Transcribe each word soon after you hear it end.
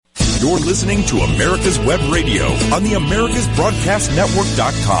You're listening to America's Web Radio on the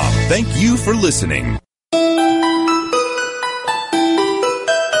AmericasBroadcastNetwork.com. Thank you for listening.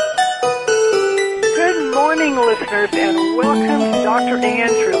 Good morning, listeners, and welcome to Dr.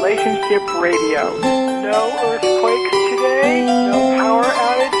 Ann's Relationship Radio. No earthquakes today, no power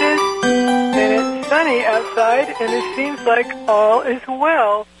outages, and it's sunny outside, and it seems like all is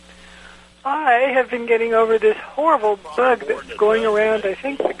well. I have been getting over this horrible bug that's going around, I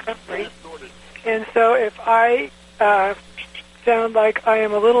think, the country. And so if I sound like I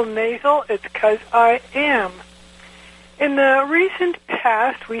am a little nasal, it's because I am. In the recent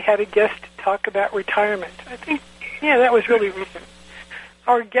past, we had a guest talk about retirement. I think, that was really recent.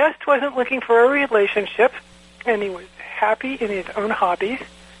 Our guest wasn't looking for a relationship, and he was happy in his own hobbies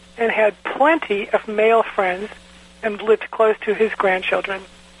and had plenty of male friends and lived close to his grandchildren.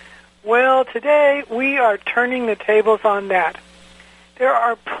 Well, today we are turning the tables on that. There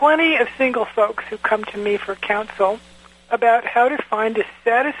are plenty of single folks who come to me for counsel about how to find a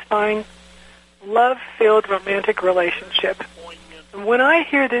satisfying, love-filled romantic relationship. And when I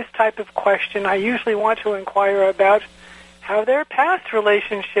hear this type of question, I usually want to inquire about how their past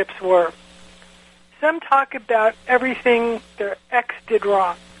relationships were. Some talk about everything their ex did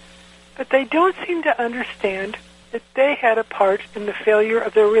wrong, but they don't seem to understand that they had a part in the failure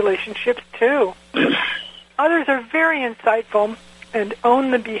of their relationships, too. Others are very insightful and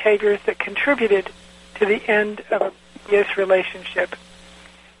own the behaviors that contributed to the end of a previous relationship.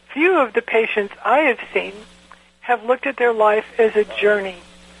 Few of the patients I have seen have looked at their life as a journey,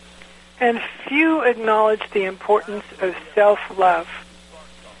 and few acknowledge the importance of self-love.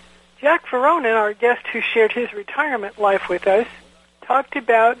 Jack Veronin, our guest who shared his retirement life with us, talked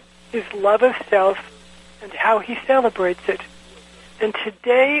about his love of self and how he celebrates it. And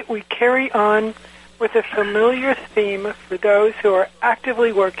today we carry on with a familiar theme for those who are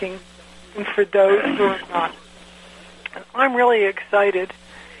actively working and for those who are not. And I'm really excited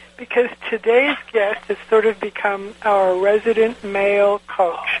because today's guest has sort of become our resident male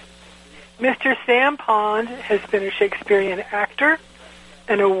coach. Mr. Sam Pond has been a Shakespearean actor,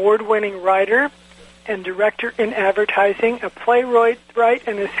 an award-winning writer, and director in advertising, a playwright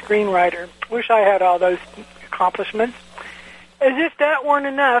and a screenwriter. Wish I had all those accomplishments. As if that weren't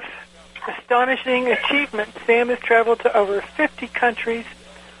enough, astonishing achievement, Sam has traveled to over 50 countries,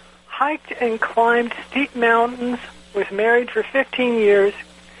 hiked and climbed steep mountains, was married for 15 years,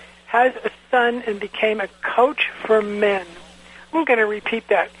 has a son, and became a coach for men. I'm going to repeat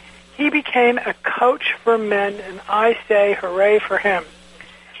that. He became a coach for men, and I say hooray for him.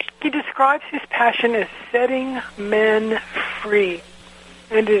 He describes his passion as setting men free.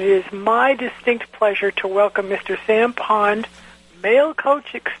 And it is my distinct pleasure to welcome Mr. Sam Pond, male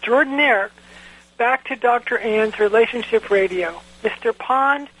coach extraordinaire, back to Dr. Ann's Relationship Radio. Mr.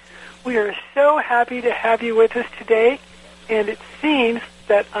 Pond, we are so happy to have you with us today, and it seems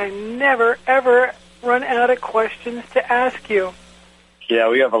that I never, ever run out of questions to ask you. Yeah,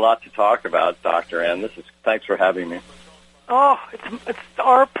 we have a lot to talk about, Dr. Ann. Thanks for having me. Oh, it's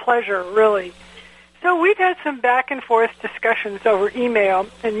our pleasure, really. So we've had some back-and-forth discussions over email,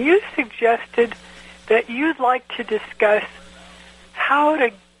 and you suggested that you'd like to discuss how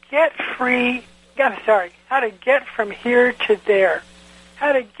to get from here to there.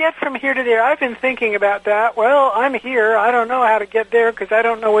 How to get from here to there. I've been thinking about that. Well, I'm here. I don't know how to get there because I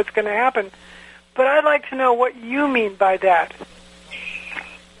don't know what's going to happen. But I'd like to know what you mean by that.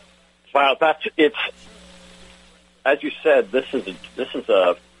 Wow, it's as you said.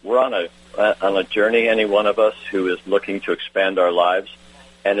 We're on a journey. Any one of us who is looking to expand our lives,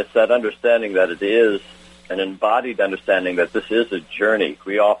 and it's that understanding that it is an embodied understanding that this is a journey.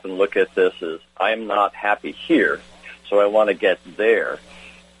 We often look at this as I'm not happy here, so I want to get there.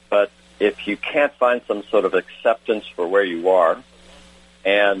 But if you can't find some sort of acceptance for where you are,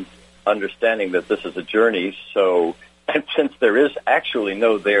 and understanding that this is a journey, and since there is actually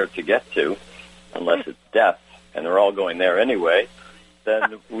no there to get to, unless it's death, and they're all going there anyway,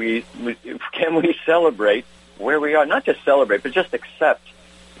 then we celebrate where we are? Not just celebrate, but just accept.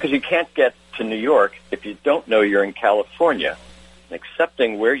 Because you can't get to New York if you don't know you're in California. And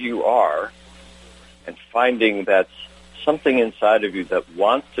accepting where you are and finding that something inside of you that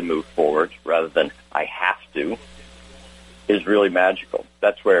wants to move forward rather than I have to is really magical.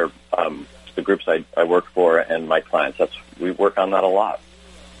 That's where the groups I work for and my clients, we work on that a lot.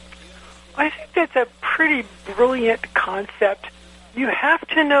 I think that's a pretty brilliant concept. You have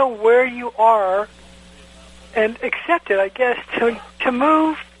to know where you are and accept it, I guess, to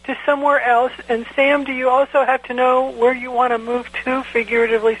move to somewhere else. And Sam, do you also have to know where you want to move to,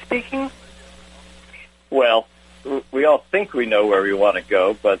 figuratively speaking? Well, we all think we know where we want to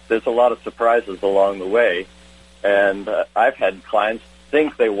go, but there's a lot of surprises along the way. And I've had clients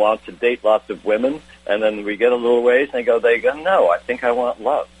think they want to date lots of women, and then we get a little ways, and they go, no, I think I want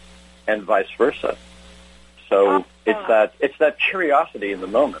love, and vice versa. So it's that curiosity in the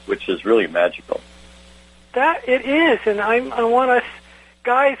moment, which is really magical. That it is, and I want us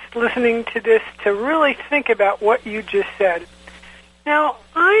guys listening to this to really think about what you just said. Now,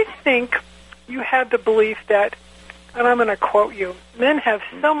 I think you have the belief that, and I'm going to quote you, men have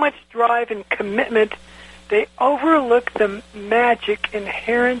so much drive and commitment, they overlook the magic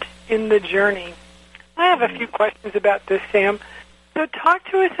inherent in the journey. I have a few questions about this, Sam. So talk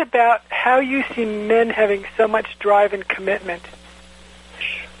to us about how you see men having so much drive and commitment.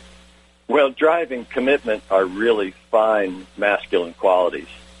 Well, drive and commitment are really fine masculine qualities.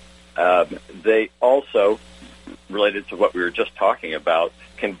 They also, related to what we were just talking about,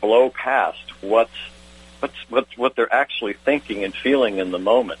 can blow past what they're actually thinking and feeling in the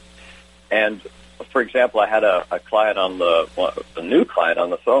moment. And for example, I had a client a new client on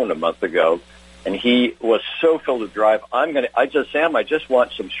the phone a month ago, and he was so filled with drive. Sam, I just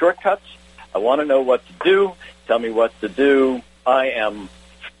want some shortcuts. I want to know what to do. Tell me what to do. I am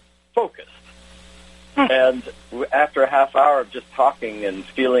focused. And after a half hour of just talking and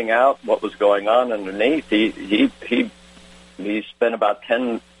feeling out what was going on underneath, he spent about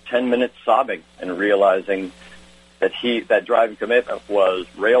 10 minutes sobbing and realizing that drive and commitment was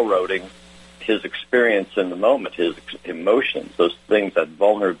railroading his experience in the moment, his emotions, those things, that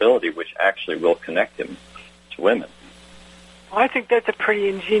vulnerability, which actually will connect him to women. Well, I think that's a pretty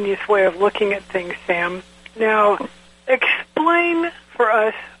ingenious way of looking at things, Sam. Now, explain for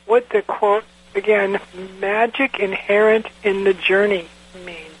us what the quote, again, magic inherent in the journey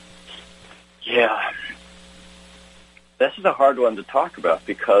means. Yeah. This is a hard one to talk about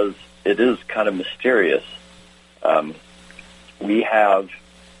because it is kind of mysterious. We have,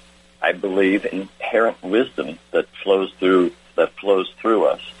 I believe, inherent wisdom that flows through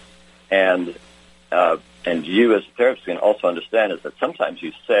us, and you as a therapist can also understand is that sometimes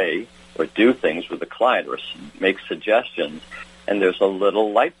you say or do things with a client or make suggestions, and there's a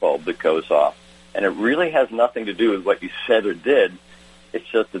little light bulb that goes off, and it really has nothing to do with what you said or did. It's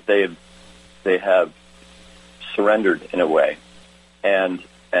just that they have surrendered in a way, and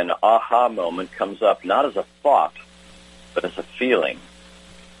an aha moment comes up not as a thought, but as a feeling.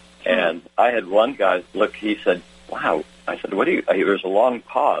 And I had one guy look. He said, "Wow." I said, "What do you?" There was a long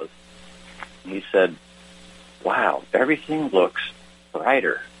pause. He said, "Wow, everything looks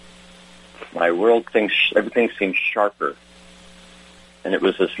brighter. My world thinks everything seems sharper." And it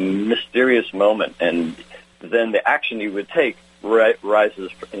was this mysterious moment. And then the action you would take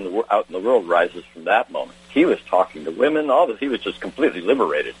rises out in the world rises from that moment. He was talking to women, all this. He was just completely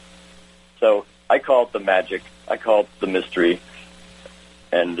liberated. So I call it the magic. I call it the mystery.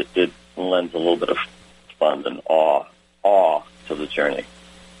 And it lends a little bit of fun and awe to the journey.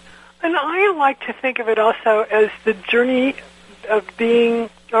 And I like to think of it also as the journey of being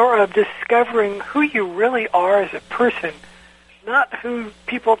or of discovering who you really are as a person. Not who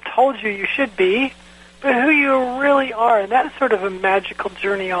people told you should be, but who you really are. And that's sort of a magical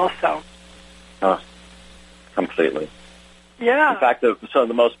journey also. Oh, completely. Yeah. In fact,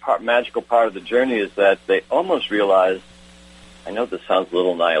 the most magical part of the journey is that they almost realize, I know this sounds a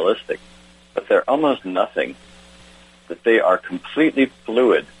little nihilistic, but they're almost nothing, that they are completely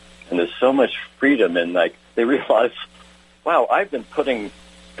fluid, and there's so much freedom in, like, they realize, wow, I've been putting,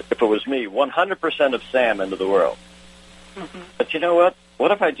 if it was me, 100% of Sam into the world. Mm-hmm. But you know what?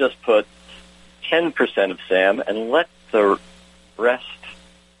 What if I just put 10% of Sam and let the rest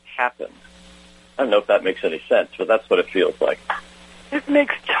happen? I don't know if that makes any sense, but that's what it feels like. It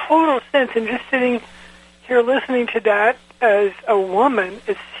makes total sense, and just sitting here listening to that as a woman,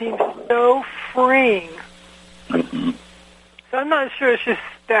 it seems so freeing. Mm-hmm. So I'm not sure it's just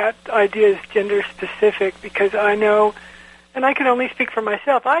that idea is gender specific, because I know, and I can only speak for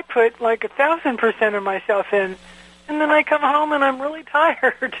myself, I put like 1,000% of myself in, and then I come home and I'm really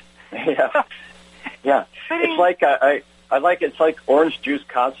tired. Yeah. Yeah. It's like I like it's like orange juice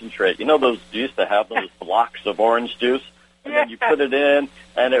concentrate. You know those you used to have those blocks of orange juice, and then you put it in,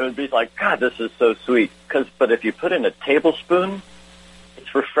 and it would be like, God, this is so sweet. But if you put in a tablespoon,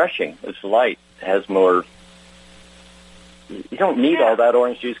 it's refreshing. It's light. It has more. You don't need all that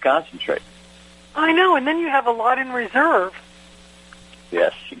orange juice concentrate. I know, and then you have a lot in reserve.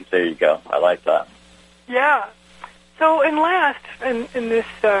 Yes, there you go. I like that. Yeah. So, and last, in this,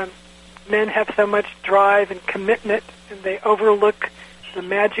 men have so much drive and commitment, and they overlook the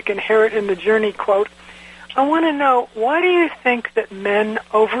magic inherent in the journey quote. I want to know, why do you think that men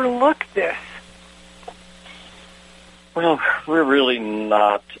overlook this? Well, we're really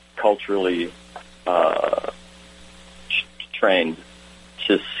not culturally trained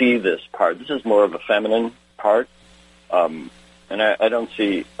to see this part. This is more of a feminine part. And I don't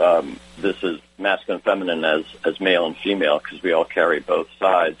see this as masculine and feminine as male and female, because we all carry both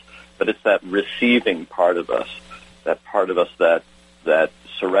sides. But it's that receiving part of us that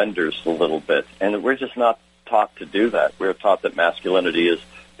surrenders a little bit. And we're just not taught to do that. We're taught that masculinity is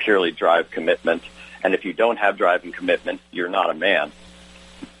purely drive, commitment. And if you don't have drive and commitment, you're not a man.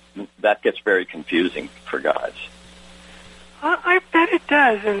 That gets very confusing for guys. I bet it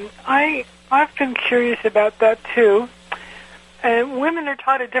does. And I've been curious about that, too. And women are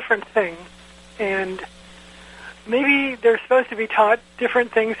taught a different thing. And maybe they're supposed to be taught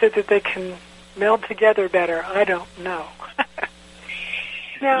different things so that they can meld together better. I don't know.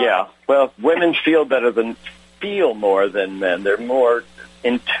 Now, yeah. Well, women feel more than men. They're more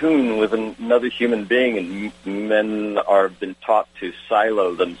in tune with another human being, and men are been taught to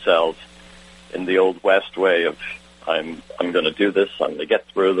silo themselves in the old West way of, I'm going to do this, I'm going to get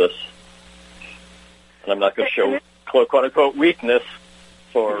through this, and I'm not going to show quote-unquote weakness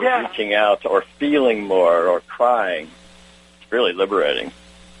for reaching out or feeling more or crying. It's really liberating.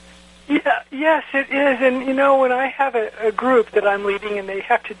 Yeah, yes, it is. And, when I have a group that I'm leading and they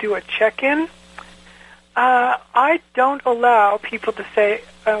have to do a check-in, I don't allow people to say,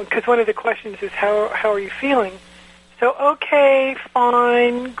 because one of the questions is, how are you feeling? So, okay,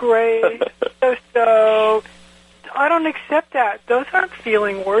 fine, great, so. I don't accept that. Those aren't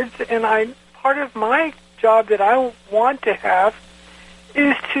feeling words, and part of my job that I want to have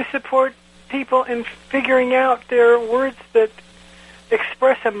is to support people in figuring out their words that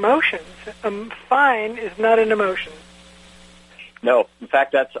express emotions. Fine is not an emotion. No, in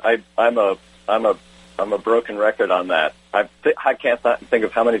fact, I'm a broken record on that. I can't think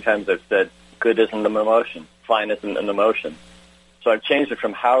of how many times I've said good isn't an emotion, fine isn't an emotion. So I've changed it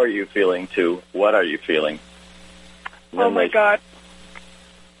from how are you feeling to what are you feeling. Oh, my God.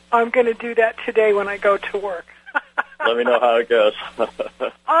 I'm going to do that today when I go to work. Let me know how it goes.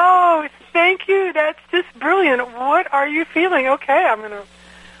 Oh, thank you. That's just brilliant. What are you feeling? Okay, I'm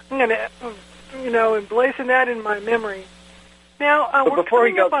going to emblazon that in my memory. Now, but before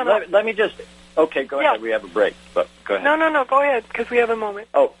we go, let me just, okay, go ahead. We have a break, but go ahead. No, go ahead, because we have a moment.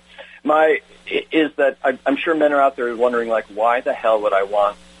 Oh, is that I'm sure men are out there wondering, like, why the hell would I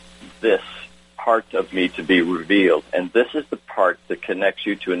want this part of me to be revealed? And this is the part that connects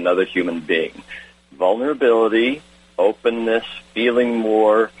you to another human being. Vulnerability, openness, feeling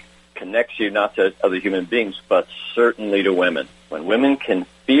more, connects you not to other human beings, but certainly to women. When women can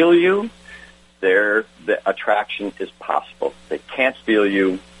feel you, the attraction is possible. They can't feel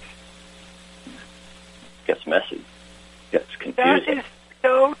you, it gets messy, it gets confusing. That is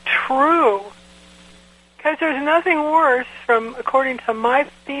so true. Because there's nothing worse, according to my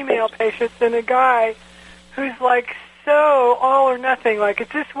female patients, than a guy who's like so all or nothing, like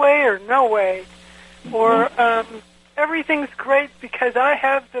it's this way or no way, or everything's great because I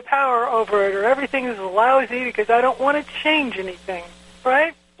have the power over it, or everything's lousy because I don't want to change anything,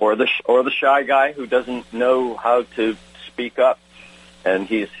 right? Or the shy guy who doesn't know how to speak up, and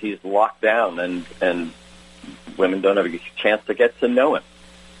he's locked down, and women don't have a chance to get to know him.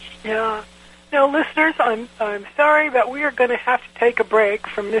 Yeah. Now, listeners, I'm sorry, but we are going to have to take a break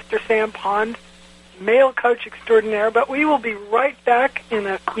from Mr. Sam Pond, male coach extraordinaire, but we will be right back in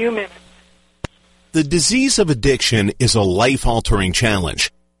a few minutes. The disease of addiction is a life-altering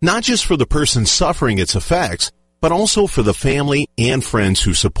challenge, not just for the person suffering its effects, but also for the family and friends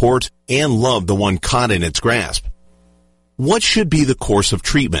who support and love the one caught in its grasp. What should be the course of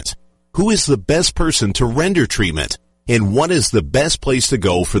treatment? Who is the best person to render treatment? And what is the best place to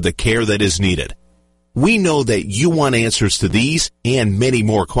go for the care that is needed? We know that you want answers to these and many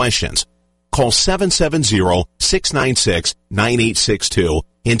more questions. Call 770-696-9862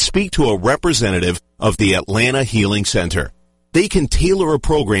 and speak to a representative of the Atlanta Healing Center. They can tailor a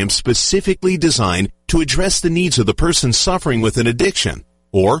program specifically designed to address the needs of the person suffering with an addiction,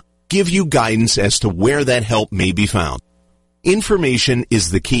 or give you guidance as to where that help may be found. Information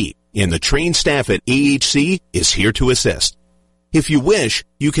is the key, and the trained staff at AHC is here to assist. If you wish,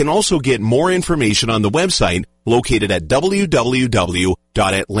 you can also get more information on the website located at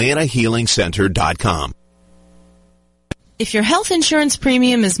www.atlantahealingcenter.com. If your health insurance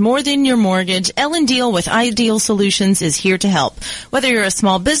premium is more than your mortgage, Ellen Deal with Ideal Solutions is here to help. Whether you're a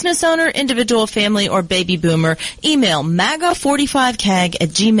small business owner, individual, family, or baby boomer, email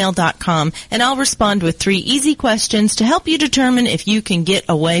MAGA45CAG@gmail.com and I'll respond with 3 easy questions to help you determine if you can get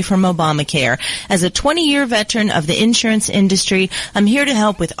away from Obamacare. As a 20-year veteran of the insurance industry, I'm here to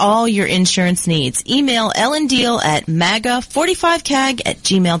help with all your insurance needs. Email Ellen Deal at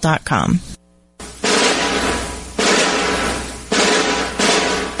MAGA45CAG@gmail.com.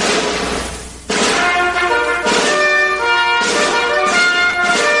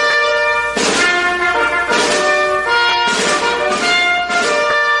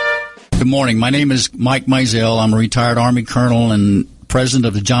 Good morning. My name is Mike Mizell. I'm a retired Army colonel and president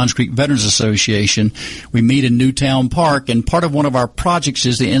of the Johns Creek Veterans Association. We meet in Newtown Park, and part of one of our projects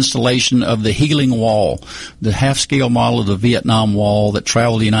is the installation of the Healing Wall, the half-scale model of the Vietnam Wall that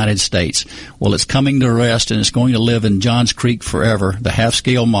traveled the United States. Well, it's coming to rest, and it's going to live in Johns Creek forever, the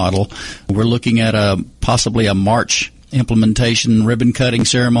half-scale model. We're looking at possibly a March implementation ribbon cutting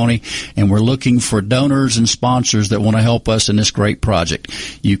ceremony, and we're looking for donors and sponsors that want to help us in this great project.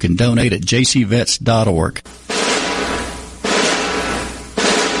 You can donate at jcvets.org.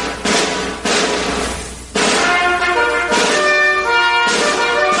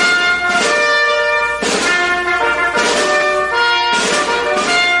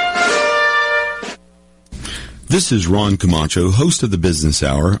 This is Ron Camacho, host of the Business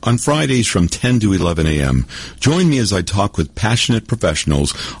Hour, on Fridays from 10 to 11 a.m. Join me as I talk with passionate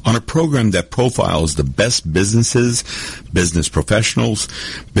professionals on a program that profiles the best businesses, business professionals,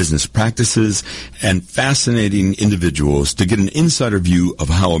 business practices, and fascinating individuals to get an insider view of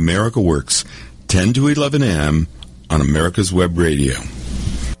how America works. 10 to 11 a.m. on America's Web Radio.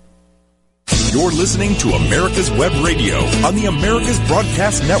 You're listening to America's Web Radio on the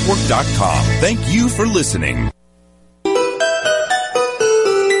AmericasBroadcastNetwork.com. Thank you for listening.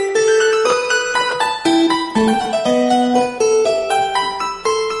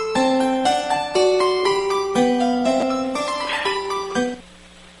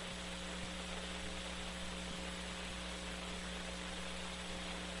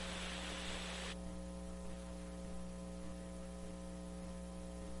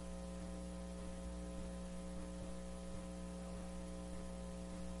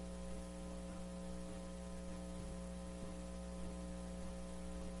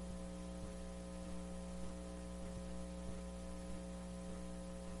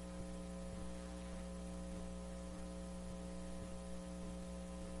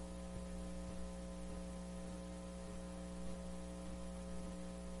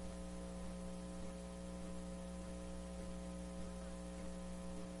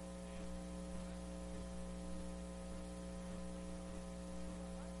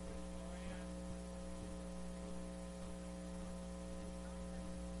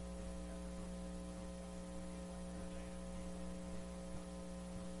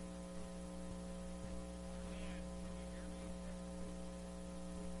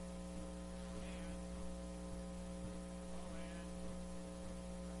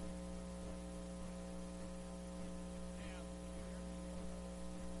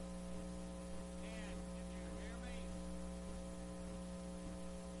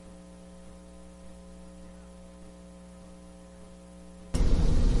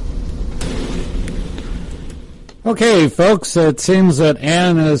 Okay, folks, it seems that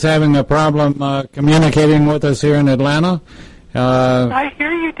Ann is having a problem communicating with us here in Atlanta. I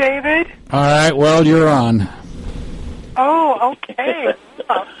hear you, David. All right, well, you're on. Oh, okay.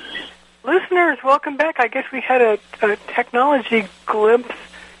 Listeners, welcome back. I guess we had a technology glimpse,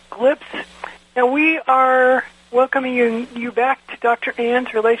 and we are welcoming you back to Dr.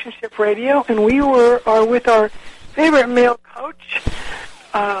 Ann's Relationship Radio, and we are with our favorite male coach,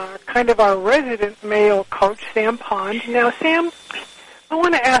 kind of our resident male coach, Sam Pond. Now, Sam, I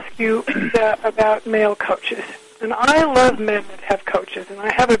want to ask you about male coaches. And I love men that have coaches, and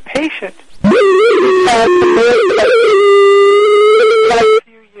I have a patient who has a last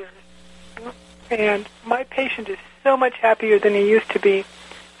few years. And my patient is so much happier than he used to be.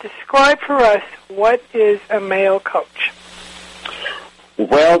 Describe for us, what is a male coach?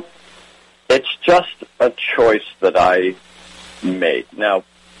 Well, it's just a choice that I made. Now,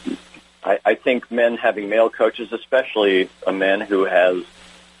 I think men having male coaches, especially a man who has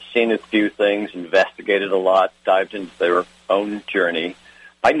seen a few things, investigated a lot, dived into their own journey.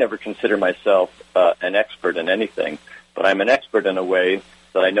 I never consider myself an expert in anything, but I'm an expert in a way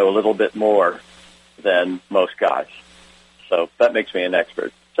that I know a little bit more than most guys. So that makes me an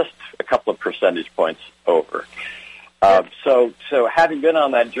expert, just a couple of percentage points over. So having been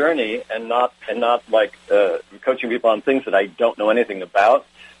on that journey and not like coaching people on things that I don't know anything about,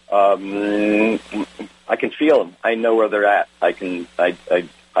 I can feel them. I know where they're at.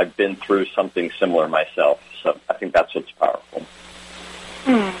 I've been through something similar myself. So I think that's what's powerful.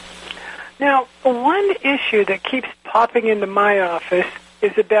 Now, one issue that keeps popping into my office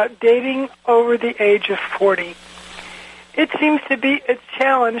is about dating over the age of 40. It seems to be a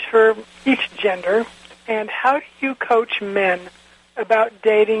challenge for each gender. And how do you coach men about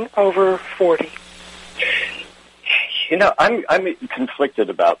dating over 40? You know, I'm conflicted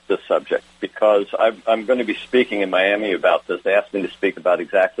about this subject because I'm going to be speaking in Miami about this. They asked me to speak about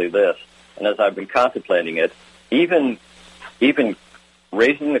exactly this. And as I've been contemplating it, even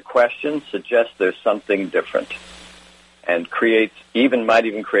raising the question suggests there's something different and might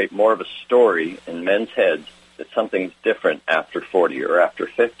even create more of a story in men's heads that something's different after 40 or after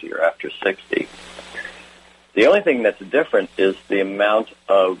 50 or after 60. The only thing that's different is the amount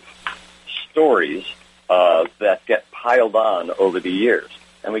of stories that get piled on over the years.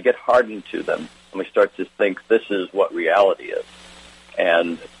 And we get hardened to them, and we start to think this is what reality is.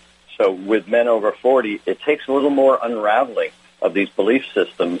 And so with men over 40, it takes a little more unraveling of these belief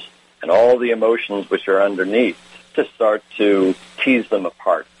systems and all the emotions which are underneath to start to tease them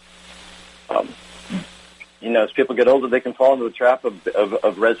apart. As people get older, they can fall into the trap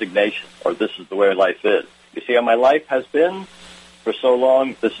of resignation, or this is the way life is. You see how my life has been for so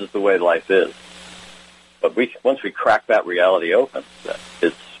long, this is the way life is. But once we crack that reality open,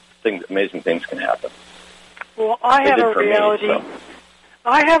 amazing things can happen. Well, I have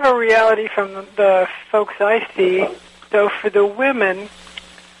a reality from the folks I see. So for the women,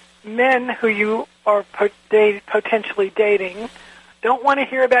 men who you are potentially dating don't want to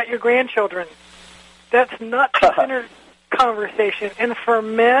hear about your grandchildren. That's not considered conversation. And for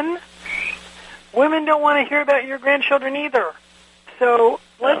men, women don't want to hear about your grandchildren either. So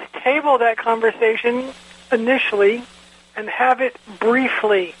let's table that conversation initially and have it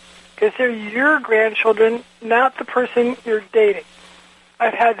briefly, because they're your grandchildren, not the person you're dating.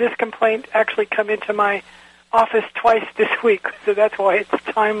 I've had this complaint actually come into my office twice this week, so that's why it's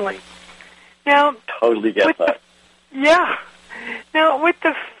timely. Now, totally get that. Yeah. Now, with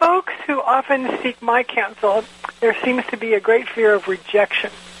the folks who often seek my counsel, there seems to be a great fear of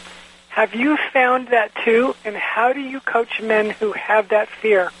rejection. Have you found that too? And how do you coach men who have that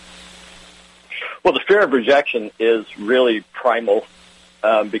fear? Well, the fear of rejection is really primal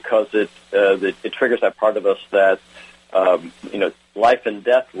because it triggers that part of us that, life and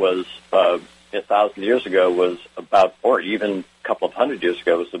death was 1,000 years ago was about, or even a couple of hundred years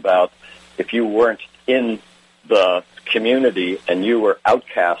ago was about, if you weren't in the community and you were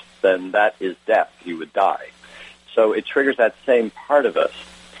outcast, then that is death. You would die. So it triggers that same part of us.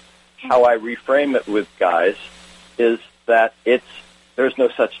 How I reframe it with guys is that there's no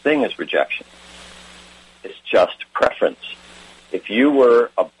such thing as rejection. It's just preference. If you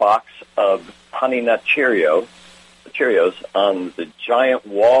were a box of Honey Nut Cheerios on the giant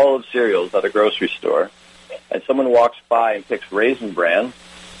wall of cereals at a grocery store, and someone walks by and picks Raisin Bran,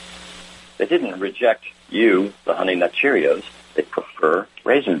 they didn't reject you, the Honey Nut Cheerios. They prefer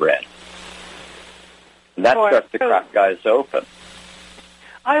Raisin Bran. And that starts to crack guys open.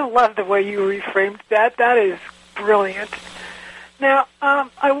 I love the way you reframed that. That is brilliant. Now,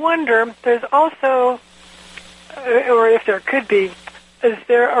 I wonder, there's also, or if there could be, is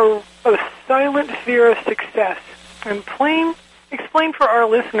there a silent fear of success? And explain for our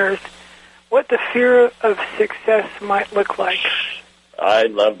listeners what the fear of success might look like. I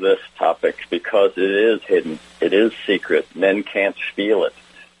love this topic because it is hidden. It is secret. Men can't feel it.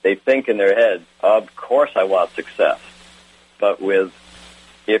 They think in their head, of course I want success. But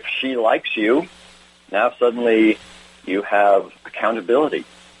if she likes you, now suddenly you have accountability.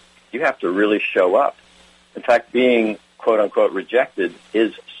 You have to really show up. In fact, being quote-unquote rejected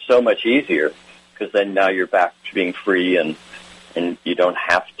is so much easier because then now you're back to being free and you don't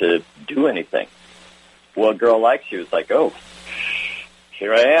have to do anything. Well, a girl likes you. It's like, oh,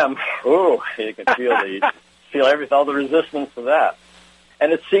 here I am. Oh, you can feel all the resistance to that.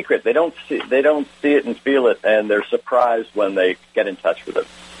 And it's secret. They don't see it and feel it, and they're surprised when they get in touch with it.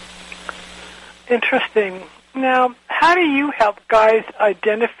 Interesting. Now, how do you help guys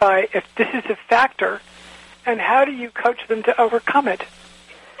identify if this is a factor, and how do you coach them to overcome it?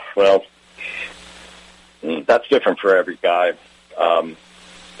 Well, that's different for every guy.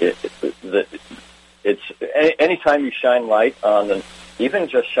 It's anytime you shine light on, even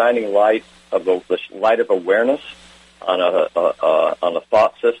just shining light of the light of awareness on a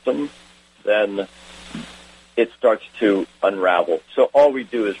thought system, then it starts to unravel. So all we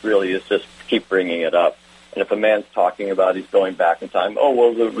do is just keep bringing it up. And if a man's talking about he's going back in time, oh,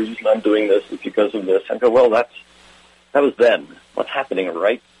 well, the reason I'm doing this is because of this. I go, well, that was then. What's happening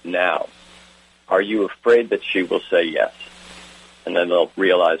right now? Are you afraid that she will say yes? And then they'll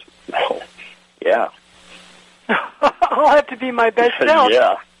realize, well, yeah. I'll have to be my best self.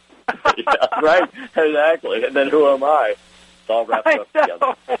 Yeah. Right, exactly. And then who am I? It's all wrapped up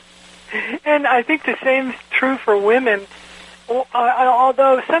together. And I think the same is true for women.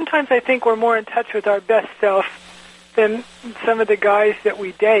 Although sometimes I think we're more in touch with our best self than some of the guys that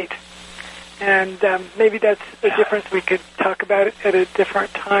we date. And maybe that's a difference we could talk about it at a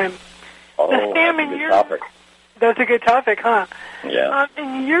different time. Oh, now, Sam, that's a good topic. That's a good topic, huh? Yeah.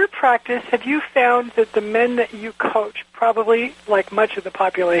 In your practice, have you found that the men that you coach, probably like much of the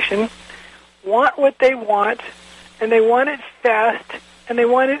population, want what they want, and they want it fast, and they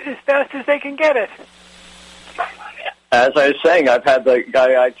want it as fast as they can get it? As I was saying, I've had the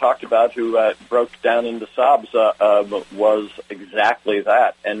guy I talked about who broke down into sobs was exactly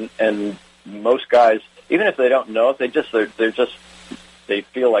that. And most guys, even if they don't know it, they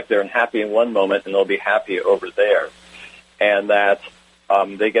feel like they're happy in one moment and they'll be happy over there. And that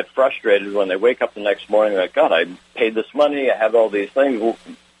they get frustrated when they wake up the next morning and like, God, I paid this money, I have all these things, well,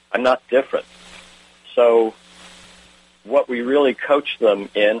 I'm not different. So what we really coach them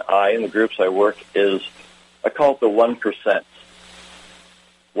in the groups I work is, I call it the 1%.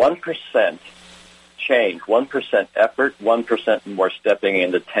 1% change, 1% effort, 1% more stepping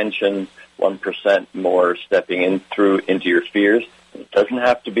into tension, 1% more stepping into your fears. It doesn't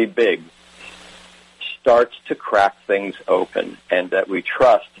have to be big. Starts to crack things open, and that we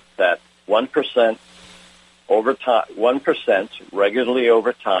trust that 1% over time, 1% regularly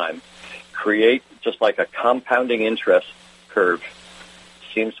over time, create just like a compounding interest curve.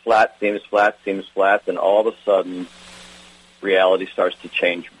 Seems flat, seems flat, seems flat, and all of a sudden, reality starts to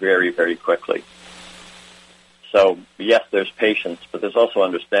change very, very quickly. So, yes, there's patience, but there's also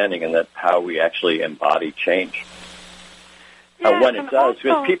understanding in that how we actually embody change. Yes, when it does,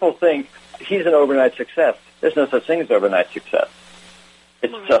 because people think he's an overnight success. There's no such thing as overnight success.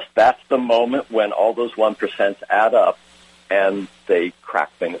 It's just that's the moment when all those 1% add up and they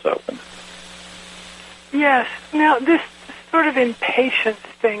crack things open. Yes. Now, this sort of impatience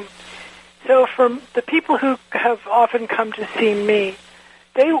thing. So for the people who have often come to see me,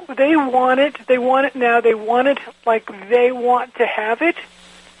 they want it now, they want it like they want to have it,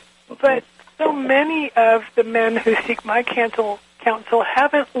 but so many of the men who seek my counsel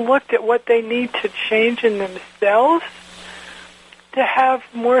haven't looked at what they need to change in themselves to have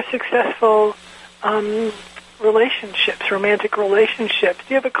more successful relationships, romantic relationships.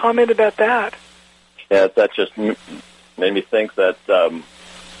 Do you have a comment about that? Yeah, that just made me think that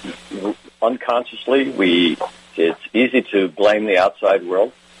unconsciously it's easy to blame the outside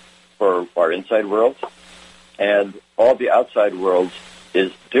world for our inside world, and all the outside world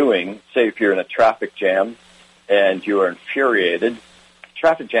is doing, say if you're in a traffic jam and you are infuriated,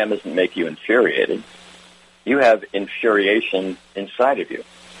 traffic jam doesn't make you infuriated. You have infuriation inside of you.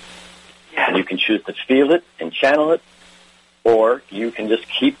 Yes. And you can choose to feel it and channel it, or you can just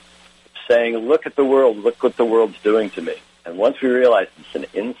keep saying, look at the world, look what the world's doing to me. And once we realize it's an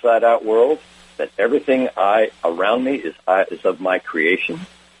inside-out world, that everything around me is of my creation,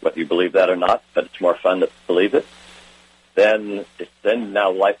 whether you believe that or not, but it's more fun to believe it, then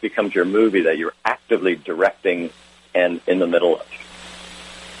now life becomes your movie that you're actively directing and in the middle of.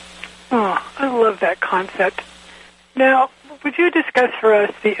 Oh, I love that concept. Now, would you discuss for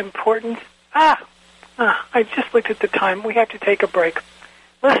us the importance... I just looked at the time. We have to take a break.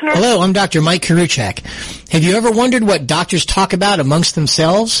 Listeners? Hello, I'm Dr. Mike Karuchak. Have you ever wondered what doctors talk about amongst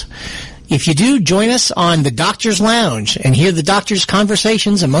themselves? If you do, join us on the Doctor's Lounge and hear the doctors'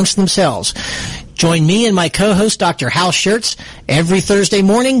 conversations amongst themselves. Join me and my co-host, Dr. Hal Schertz, every Thursday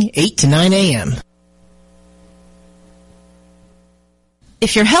morning, 8 to 9 a.m.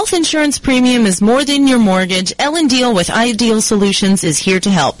 If your health insurance premium is more than your mortgage, Ellen Deal with Ideal Solutions is here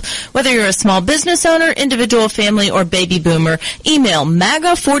to help. Whether you're a small business owner, individual, family, or baby boomer, email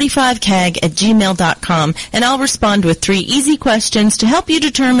MAGA45CAG@gmail.com and I'll respond with 3 easy questions to help you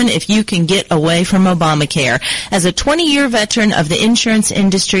determine if you can get away from Obamacare. As a 20-year veteran of the insurance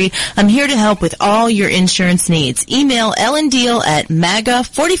industry, I'm here to help with all your insurance needs. Email Ellen Deal at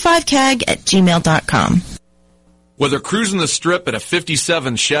MAGA45CAG@gmail.com. Whether cruising the strip in a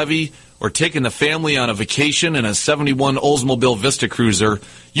 57 Chevy or taking the family on a vacation in a 71 Oldsmobile Vista Cruiser,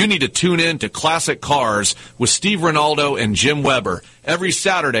 you need to tune in to Classic Cars with Steve Rinaldo and Jim Weber every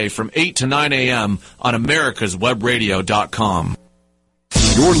Saturday from 8 to 9 a.m. on americaswebradio.com.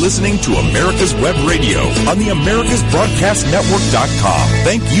 You're listening to America's Web Radio on the AmericasBroadcastNetwork.com.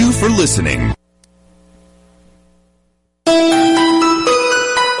 Thank you for listening.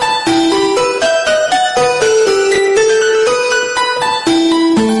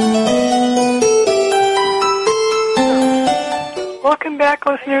 Welcome back,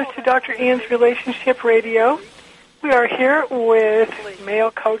 listeners, to Dr. Ian's Relationship Radio. We are here with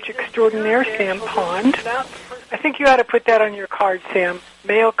male coach extraordinaire Sam Pond. I think you ought to put that on your card, Sam.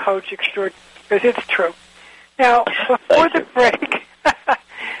 Male coach extraordinaire, because it's true. Now, before the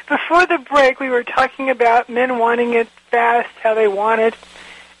break, we were talking about men wanting it fast, how they want it,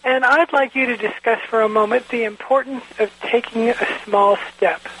 and I'd like you to discuss for a moment the importance of taking a small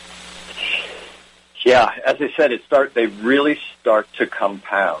step. Yeah, as I said, they really start to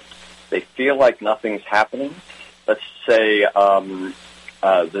compound. They feel like nothing's happening. Let's say the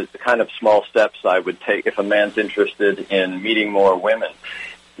kind of small steps I would take if a man's interested in meeting more women.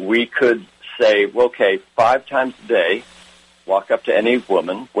 We could say, well, okay, 5 times a day, walk up to any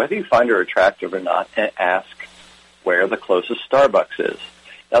woman, whether you find her attractive or not, and ask where the closest Starbucks is.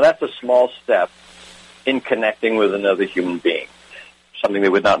 Now, that's a small step in connecting with another human being, something they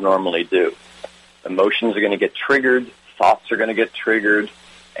would not normally do. Emotions are going to get triggered, thoughts are going to get triggered,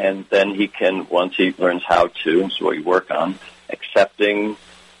 and then he can, once he learns how to, and so we work on, accepting,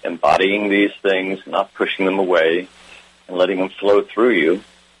 embodying these things, not pushing them away, and letting them flow through you.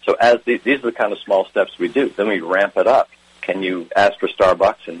 So these are the kind of small steps we do. Then we ramp it up. Can you ask for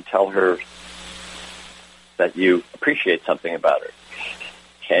Starbucks and tell her that you appreciate something about her?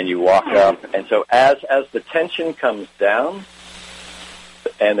 Can you walk up? And so as the tension comes down,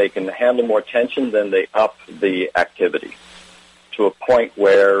 and they can handle more tension, then they up the activity to a point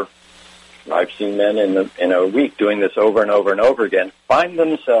where I've seen men in a week doing this over and over and over again, find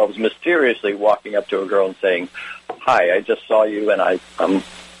themselves mysteriously walking up to a girl and saying, "Hi, I just saw you, and I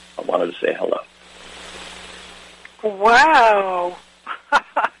wanted to say hello." Wow.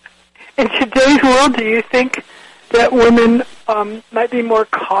 In today's world, do you think that women might be more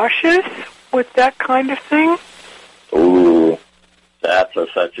cautious with that kind of thing? Ooh. That's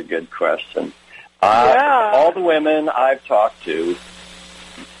such a good question. All the women I've talked to,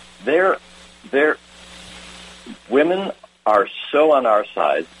 women are so on our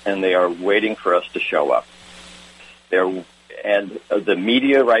side, and they are waiting for us to show up. And the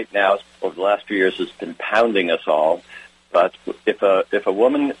media right now, over the last few years, has been pounding us all. But if a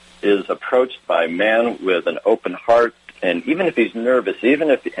woman is approached by a man with an open heart, and even if he's nervous,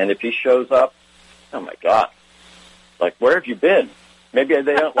 if he shows up, oh my God, like, where have you been? Maybe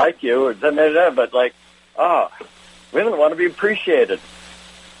they don't like you, or but women want to be appreciated.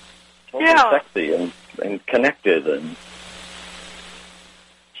 Totally sexy and connected, and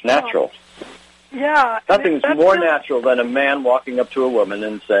it's natural. Yeah. Nothing's more natural than a man walking up to a woman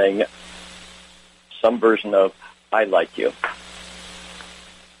and saying some version of, "I like you."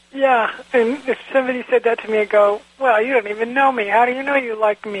 Yeah, and if somebody said that to me, I'd go, "Well, you don't even know me. How do you know you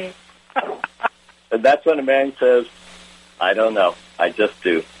like me?" And that's when a man says, "I don't know. I just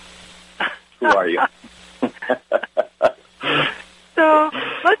do. Who are you?" So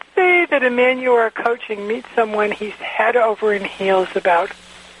let's say that a man you are coaching meets someone he's head over in heels about.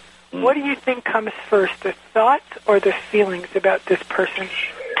 What do you think comes first, the thoughts or the feelings about this person?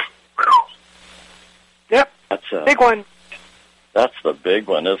 Yep, that's a big one. That's the big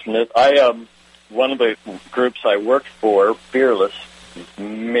one, isn't it? One of the groups I worked for, Fearless,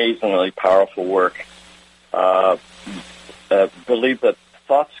 amazingly powerful work, believe that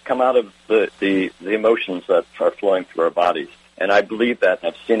thoughts come out of the emotions that are flowing through our bodies. And I believe that, and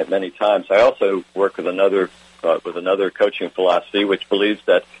I've seen it many times. I also work with another coaching philosophy which believes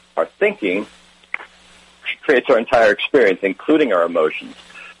that our thinking creates our entire experience, including our emotions.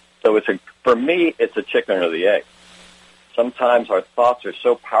 So for me, it's a chicken or the egg. Sometimes our thoughts are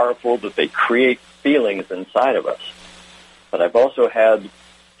so powerful that they create feelings inside of us. But I've also had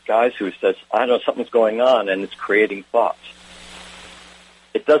guys who says, "I don't know, something's going on, and it's creating thoughts."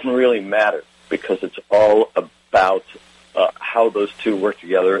 It doesn't really matter, because it's all about how those two work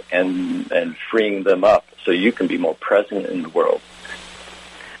together and freeing them up so you can be more present in the world.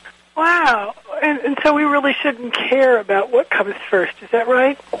 Wow. And so we really shouldn't care about what comes first. Is that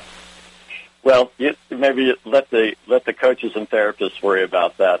right? Well, maybe let the coaches and therapists worry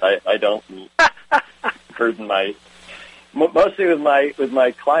about that. I don't burden mostly with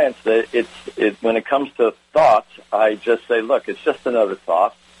my clients. When it comes to thoughts, I just say, look, it's just another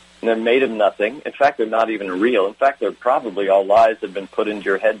thought, and they're made of nothing. In fact, they're not even real. In fact, they're probably all lies that have been put into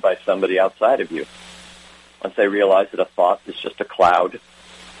your head by somebody outside of you. Once they realize that a thought is just a cloud,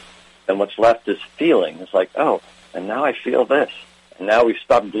 then what's left is feeling. It's like, oh, and now I feel this. And now we've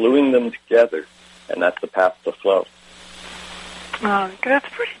stopped gluing them together, and that's the path to flow. That's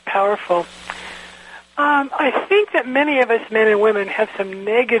pretty powerful. I think that many of us men and women have some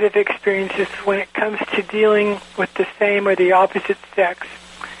negative experiences when it comes to dealing with the same or the opposite sex.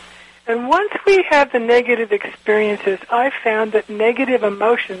 And once we have the negative experiences, I've found that negative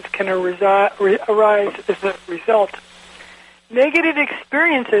emotions can arise as a result. Negative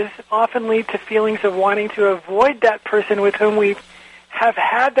experiences often lead to feelings of wanting to avoid that person with whom we have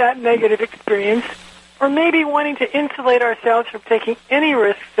had that negative experience, or maybe wanting to insulate ourselves from taking any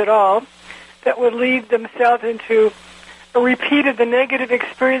risks at all that would lead themselves into a repeat of the negative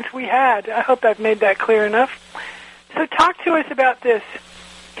experience we had. I hope I've made that clear enough. So talk to us about this.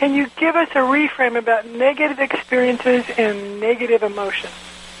 Can you give us a reframe about negative experiences and negative emotions?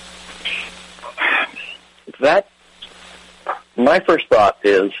 My first thought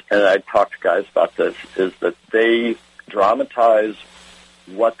is, and I talk to guys about this, is that they dramatize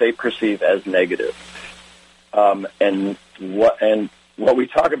what they perceive as negative. And what we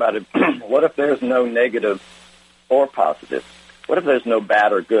talk about is, what if there's no negative or positive? What if there's no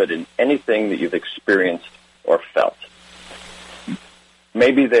bad or good in anything that you've experienced or felt?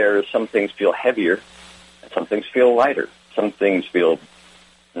 Maybe some things feel heavier, and some things feel lighter. Some things feel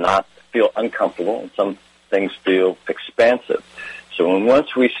uncomfortable, and some things feel expansive. So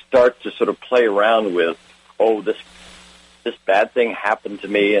once we start to sort of play around with, this bad thing happened to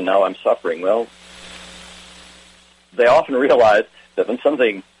me and now I'm suffering, well, they often realize that when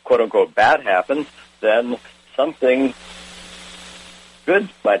something quote-unquote bad happens, then something good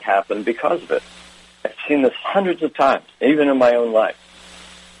might happen because of it. I've seen this hundreds of times, even in my own life.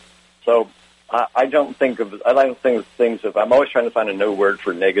 So I don't think of things of, I'm always trying to find a new word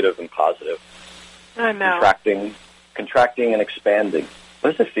for negative and positive. I know. Contracting and expanding.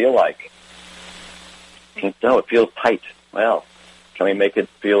 What does it feel like? No, it feels tight. Well, can we make it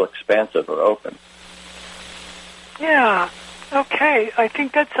feel expansive or open? Yeah. Okay. I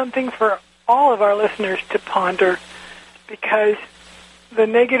think that's something for all of our listeners to ponder, because the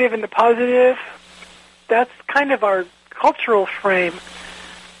negative and the positive, that's kind of our cultural frame.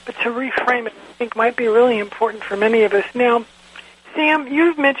 But to reframe it, I think, might be really important for many of us. Now, Sam,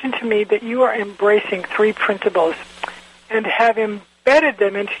 you've mentioned to me that you are embracing 3 principles and have embedded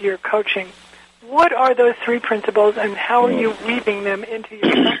them into your coaching. What are those 3 principles, and how are you weaving them into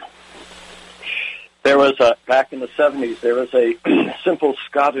your coaching? There was back in the 70s, there was a simple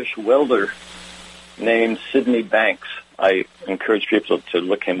Scottish welder named Sydney Banks. I encourage people to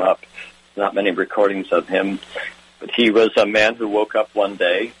look him up. Not many recordings of him. But he was a man who woke up one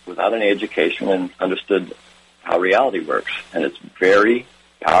day without any education and understood how reality works. And it's very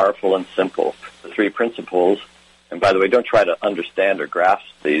powerful and simple. The 3 principles, and by the way, don't try to understand or grasp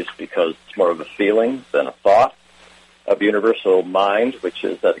these, because it's more of a feeling than a thought, of universal mind, which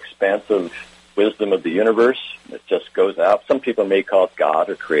is that expansive wisdom of the universe that just goes out. Some people may call it God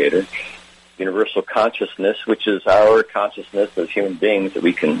or Creator. Universal consciousness, which is our consciousness as human beings, that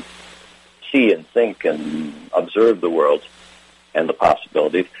we can see and think and observe the world and the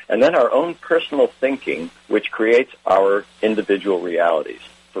possibilities, and then our own personal thinking, which creates our individual realities,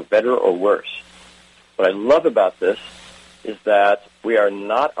 for better or worse. What I love about this is that we are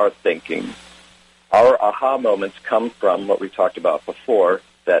not our thinking. Our aha moments come from what we talked about before,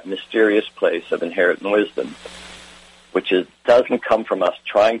 that mysterious place of inherent wisdom, which doesn't come from us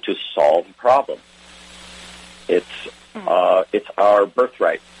trying to solve a problem. It's our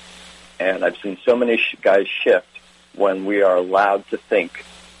birthright. And I've seen so many guys shift when we are allowed to think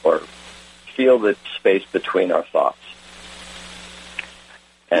or feel the space between our thoughts.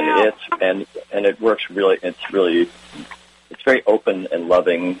 And it works really. It's very open and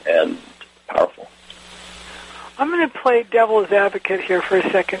loving and powerful. I'm going to play devil's advocate here for a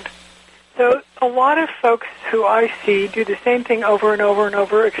second. So a lot of folks who I see do the same thing over and over and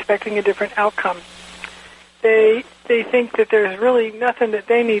over, expecting a different outcome. They think that there's really nothing that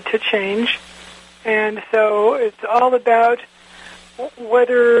they need to change, and so it's all about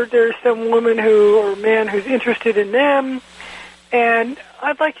whether there's some woman or man who's interested in them. And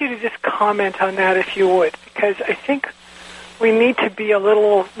I'd like you to just comment on that, if you would, because I think we need to be a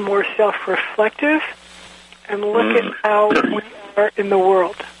little more self-reflective and look at how we are in the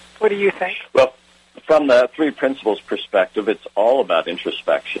world. What do you think? Well, from the 3 principles perspective, it's all about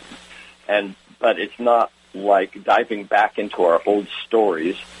introspection, but it's not like diving back into our old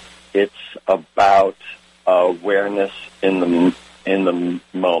stories. It's about awareness in the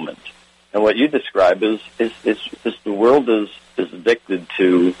moment. And what you describe is the world is addicted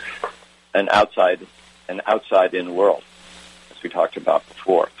to an outside-in world, as we talked about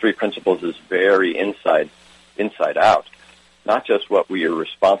before. 3 principles is very inside out, not just what we are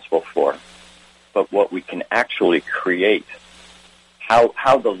responsible for, but what we can actually create.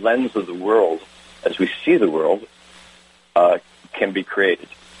 How the lens of the world as we see the world, can be created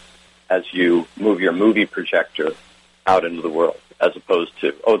as you move your movie projector out into the world, as opposed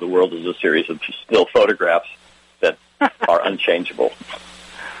to, the world is a series of still photographs that are unchangeable.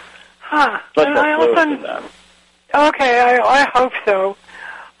 Huh. Let's And not I float also, in that. okay, I hope so.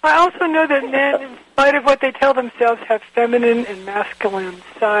 I also know that men, in spite of what they tell themselves, have feminine and masculine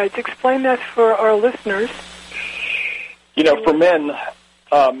sides. Explain that for our listeners. For men,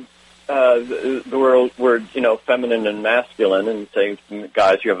 the word, feminine and masculine, and saying,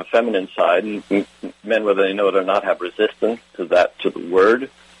 guys, you have a feminine side, and men, whether they know it or not, have resistance to the word.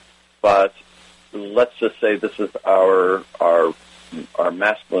 But let's just say this is our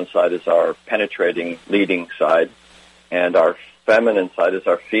masculine side is our penetrating, leading side, and our feminine side is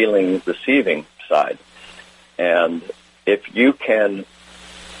our feeling, receiving side. And if you can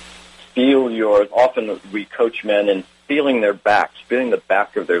feel often we coach men in feeling their backs, feeling the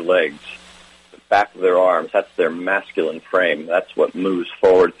back of their legs, the back of their arms. That's their masculine frame. That's what moves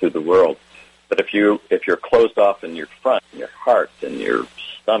forward through the world. But if you're closed off in your front, in your heart, in your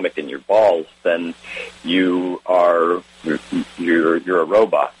stomach, in your balls, then you're a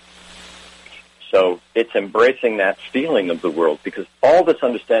robot. So it's embracing that feeling of the world, because all this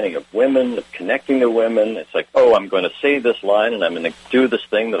understanding of women, of connecting to women, it's like, I'm going to say this line and I'm going to do this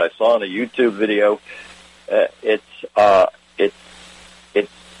thing that I saw in a YouTube video.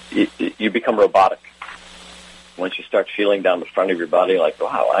 You become robotic. Once you start feeling down the front of your body, like,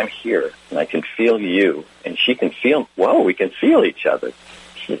 wow, I'm here, and I can feel you, and she can feel, we can feel each other.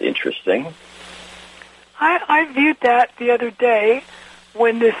 This is interesting. I viewed that the other day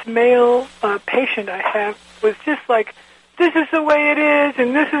when this male patient I have was just like, this is the way it is,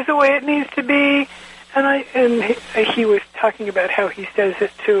 and this is the way it needs to be. And he was talking about how he says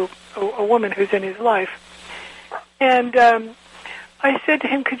it to a woman who's in his life. And I said to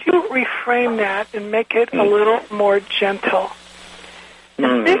him, could you reframe that and make it a little more gentle?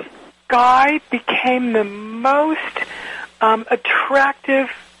 And this guy became the most attractive,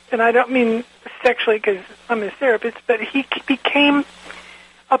 and I don't mean sexually because I'm his therapist, but he became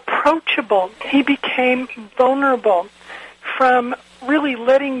approachable. He became vulnerable from really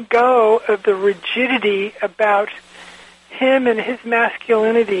letting go of the rigidity about him and his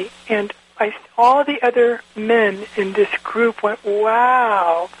masculinity. And all the other men in this group went,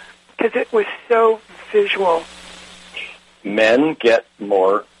 wow, because it was so visual. Men get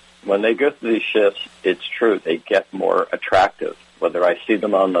more, when they go through these shifts, it's true, they get more attractive. Whether I see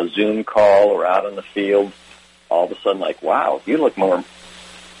them on a Zoom call or out in the field, all of a sudden, like, wow, you look more,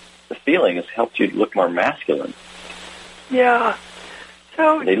 the feeling has helped you look more masculine. Yeah.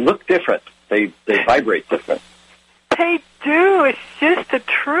 So they look different. They vibrate different. They do. It's just the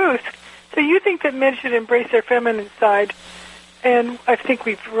truth. So you think that men should embrace their feminine side, and I think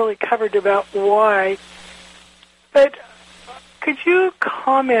we've really covered about why. But could you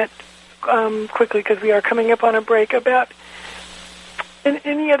comment quickly, because we are coming up on a break, about in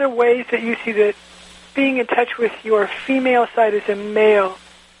any other ways that you see that being in touch with your female side as a male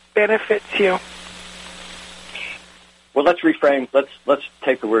benefits you? Well, let's reframe. Let's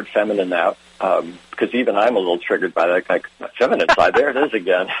take the word feminine out, because even I'm a little triggered by that kind of feminine side. There it is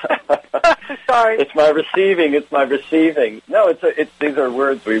again. Sorry. It's my receiving. It's my receiving. No, these are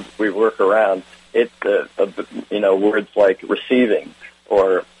words we work around. It's words like receiving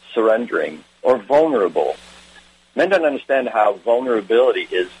or surrendering or vulnerable. Men don't understand how vulnerability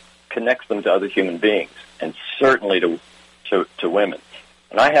connects them to other human beings, and certainly to women.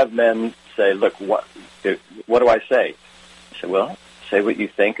 And I have men say, look, what do I say? I say, well, say what you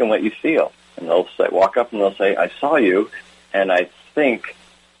think and what you feel. And they'll walk up and they'll say, I saw you, and I think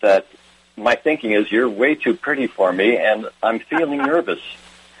that my thinking is you're way too pretty for me, and I'm feeling nervous.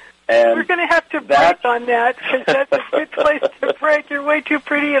 And we're going to have to break on that, because that's a good place to break. You're way too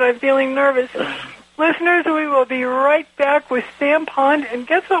pretty, and I'm feeling nervous. Listeners, we will be right back with Sam Pond, and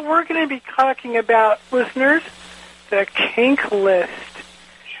guess what we're going to be talking about, listeners? The kink list.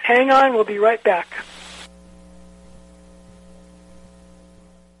 Hang on, we'll be right back.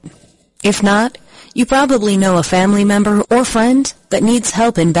 If not, you probably know a family member or friend that needs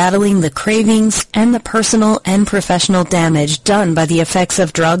help in battling the cravings and the personal and professional damage done by the effects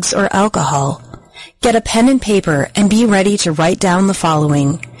of drugs or alcohol. Get a pen and paper and be ready to write down the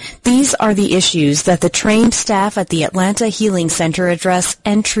following. These are the issues that the trained staff at the Atlanta Healing Center address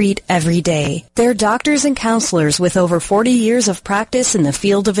and treat every day. Their doctors and counselors with over 40 years of practice in the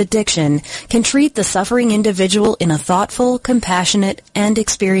field of addiction can treat the suffering individual in a thoughtful, compassionate, and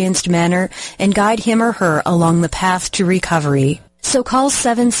experienced manner and guide him or her along the path to recovery. So call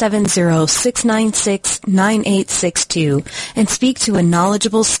 770-696-9862 and speak to a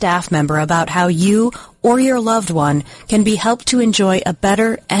knowledgeable staff member about how you or your loved one can be helped to enjoy a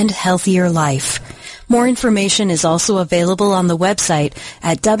better and healthier life. More information is also available on the website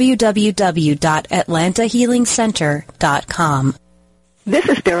at www.atlantahealingcenter.com. This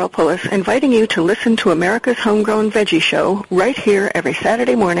is Daryl Pullis inviting you to listen to America's Homegrown Veggie Show right here every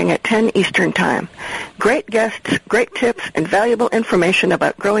Saturday morning at 10 Eastern Time. Great guests, great tips, and valuable information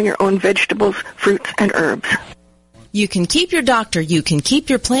about growing your own vegetables, fruits, and herbs. You can keep your doctor, you can keep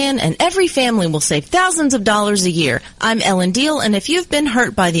your plan, and every family will save thousands of dollars a year. I'm Ellen Deal, and if you've been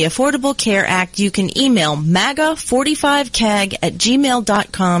hurt by the Affordable Care Act, you can email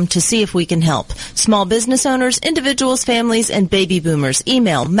MAGA45CAG@gmail.com to see if we can help. Small business owners, individuals, families, and baby boomers,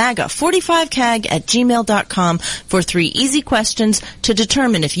 email MAGA45CAG@gmail.com for 3 easy questions to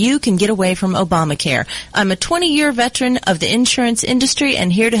determine if you can get away from Obamacare. I'm a 20-year veteran of the insurance industry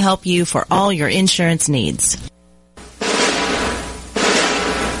and here to help you for all your insurance needs.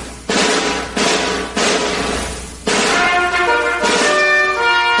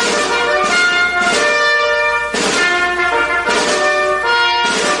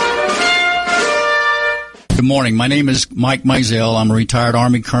 Good morning. My name is Mike Mizell. I'm a retired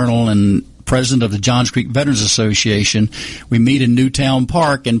Army colonel and president of the Johns Creek Veterans Association. We meet in Newtown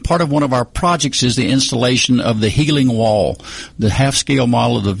Park, and part of one of our projects is the installation of the Healing Wall, the half-scale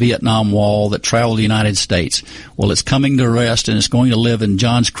model of the Vietnam Wall that traveled the United States. Well, it's coming to rest, and it's going to live in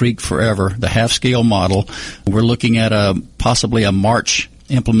Johns Creek forever, the half-scale model. We're looking at possibly a March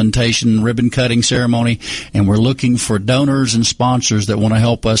implementation ribbon-cutting ceremony, and we're looking for donors and sponsors that want to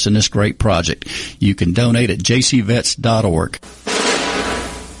help us in this great project. You can donate at jcvets.org.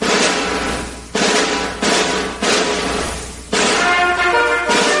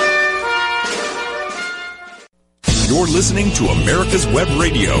 You're listening to America's Web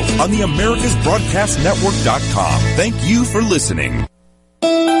Radio on the AmericasBroadcastNetwork.com. Thank you for listening.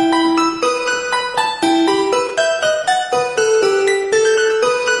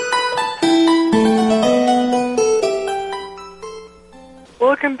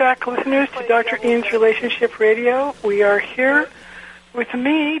 Welcome back, listeners, to Dr. Ian's Relationship Radio. We are here with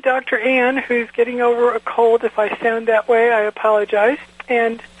me, Dr. Ian, who's getting over a cold. If I sound that way, I apologize.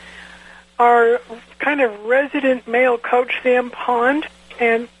 And our kind of resident male coach, Sam Pond.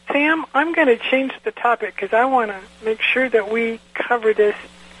 And, Sam, I'm going to change the topic because I want to make sure that we cover this.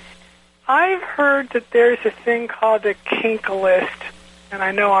 I've heard that there's a thing called a kink list, and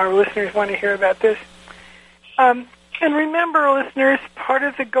I know our listeners want to hear about this. And remember, listeners, part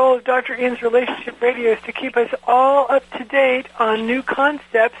of the goal of Dr. Ian's Relationship Radio is to keep us all up to date on new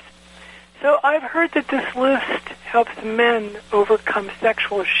concepts. So I've heard that this list helps men overcome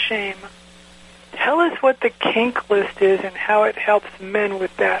sexual shame. Tell us what the kink list is and how it helps men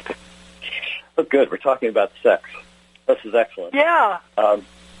with that. Oh, good. We're talking about sex. This is excellent. Yeah.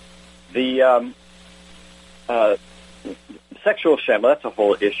 The sexual shame, well, that's a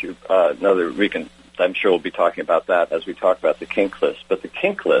whole issue. I'm sure we'll be talking about that as we talk about the kink list. But the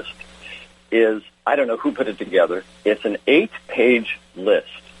kink list is, I don't know who put it together. It's an 8-page list,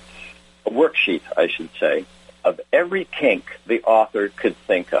 a worksheet, I should say, of every kink the author could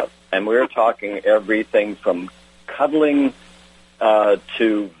think of. And we're talking everything from cuddling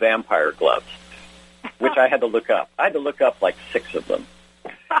to vampire gloves, which I had to look up. I had to look up like 6 of them.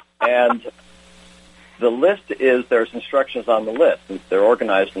 And the list is, there's instructions on the list. They're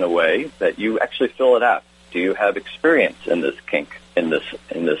organized in a way that you actually fill it out. Do you have experience in this kink, in this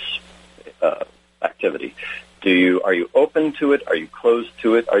activity? Are you open to it? Are you closed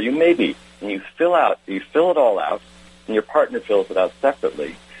to it? Are you maybe? And you fill it all out, and your partner fills it out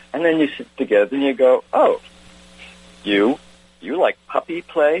separately. And then you sit together and you go, oh, you like puppy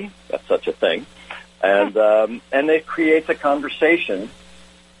play? That's such a thing. And it creates a conversation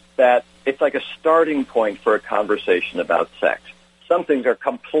that it's like a starting point for a conversation about sex. Some things are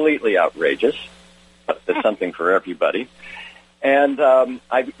completely outrageous, but there's something for everybody. And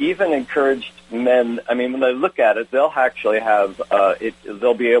I've even encouraged men, when they look at it, they'll actually have,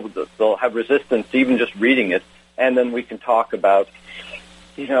 they'll have resistance to even just reading it, and then we can talk about,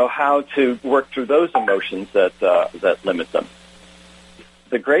 how to work through those emotions that limit them.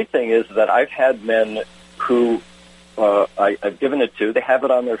 The great thing is that I've had men who I've given it to, they have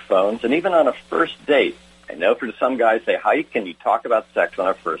it on their phones, and even on a first date. I know for some guys say, how can you talk about sex on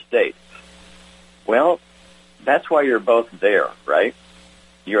a first date? Well, that's why you're both there, right?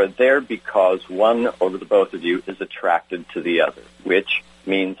 You're there because one or the both of you is attracted to the other, which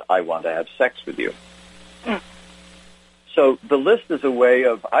means I want to have sex with you. So the list is a way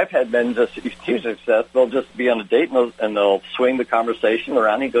of, I've had men just huge success. They'll just be on a date and they'll swing the conversation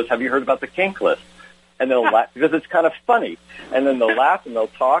around. He goes, have you heard about the kink list? And they'll laugh because it's kind of funny. And then they'll laugh and they'll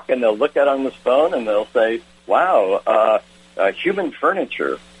talk and they'll look at it on this phone and they'll say, wow, human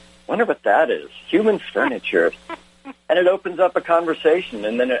furniture. Wonder what that is. Human furniture. And it opens up a conversation,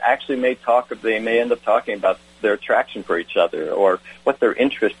 and then it actually they may end up talking about their attraction for each other, or what they're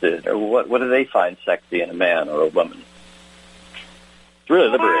interested in, or what do they find sexy in a man or a woman. It's really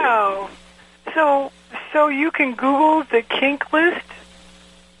liberating. Wow. So you can Google the kink list?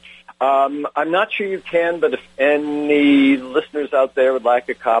 I'm not sure you can, but if any listeners out there would like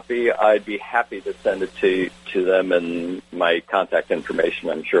a copy, I'd be happy to send it to them, and my contact information,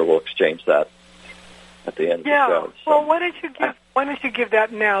 I'm sure we'll exchange that at the end of the show. So. Well, why don't you give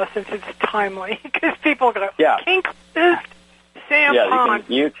that now, since it's timely? Because people go, kink list, Sam Pond.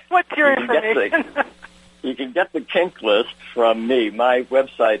 What's your information? You can get the kink list from me. My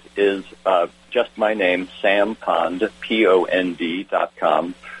website is just my name, Sam Pond,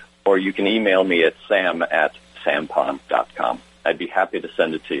 POND.com, or you can email me at sam@sampond.com. I'd be happy to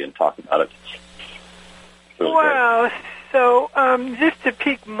send it to you and talk about it. Wow. Great. So, just to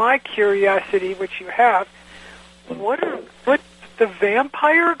pique my curiosity, which you have, what's the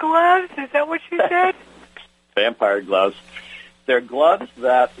vampire gloves? Is that what you said? Vampire gloves. They're gloves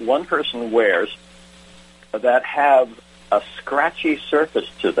that one person wears that have a scratchy surface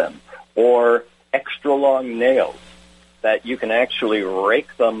to them, or extra long nails that you can actually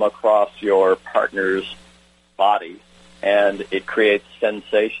rake them across your partner's body, and it creates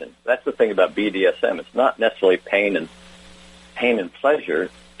sensation. That's the thing about BDSM. It's not necessarily pain and pleasure.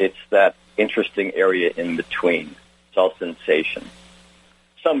 It's that interesting area in between. It's all sensation.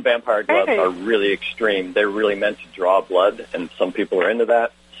 Some vampire gloves are really extreme. They're really meant to draw blood, and some people are into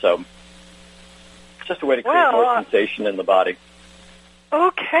that. So it's just a way to create more sensation in the body.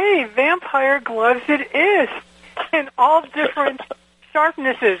 Okay, vampire gloves it is, in all different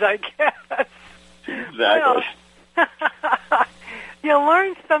sharpnesses, I guess. Exactly. Well, you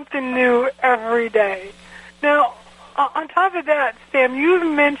learn something new every day. Now, on top of that, Sam, you've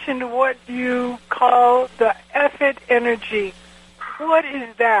mentioned what you call the effort energy. What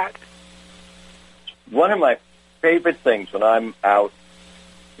is that? One of my favorite things when I'm out,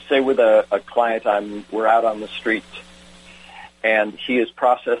 say with a client, we're out on the street, and he has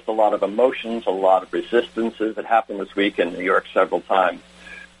processed a lot of emotions, a lot of resistances. It happened this week in New York several times,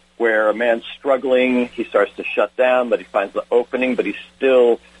 where a man's struggling, he starts to shut down, but he finds the opening, but he's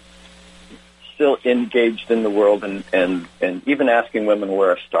still engaged in the world, and even asking women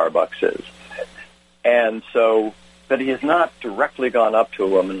where a Starbucks is. And so, but he has not directly gone up to a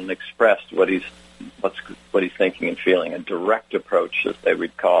woman and expressed what he's thinking and feeling, a direct approach, as they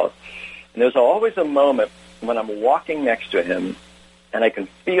would call it. And there's always a moment when I'm walking next to him, and I can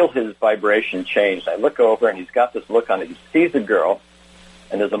feel his vibration change. I look over, and he's got this look on it. He sees a girl,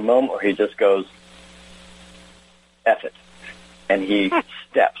 and there's a moment where he just goes, F it. And he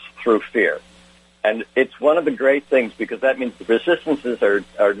steps through fear. And it's one of the great things, because that means the resistances are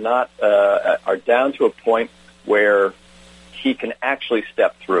down to a point where he can actually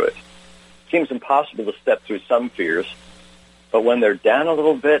step through it. It seems impossible to step through some fears, but when they're down a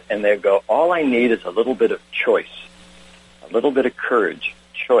little bit and they go, all I need is a little bit of choice, a little bit of courage,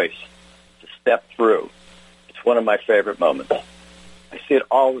 choice to step through. It's one of my favorite moments. I see it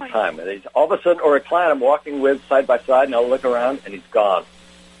all the time. And all of a sudden, or a client I'm walking with side by side, and I'll look around, and he's gone.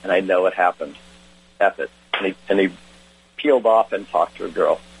 And I know it happened. F it. And he peeled off and talked to a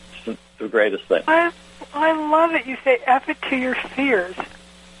girl. It's the greatest thing. I love it. You say F it to your fears.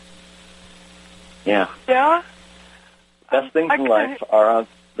 Yeah. Yeah? The best things in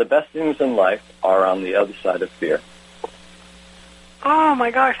life are on the other side of fear. Oh, my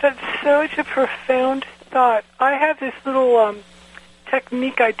gosh. That's such a profound thought. I have this little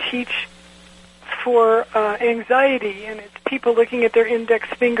technique I teach for anxiety, and it's people looking at their index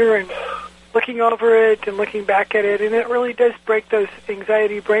finger and looking over it and looking back at it, and it really does break those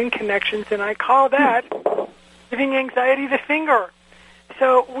anxiety brain connections, and I call that giving anxiety the finger.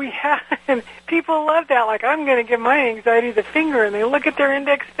 So and people love that, like, I'm going to give my anxiety the finger, and they look at their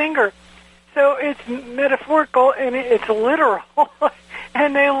index finger. So it's metaphorical and it's literal,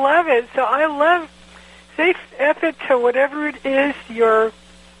 and they love it. So I love, say F it to whatever it is your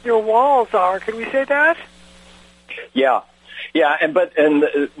walls are. Could we say that? Yeah. Yeah, and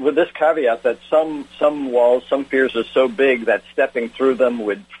with this caveat that some walls, some fears are so big that stepping through them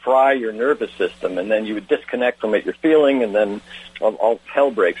would fry your nervous system, and then you would disconnect from what you're feeling, and then all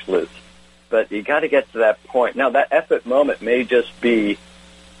hell breaks loose. But you got to get to that point. Now, that effort moment may just be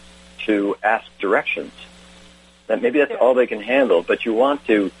to ask directions. that maybe that's all they can handle, but you want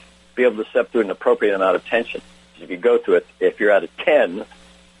to be able to step through an appropriate amount of tension. If you go to it, if you're at a 10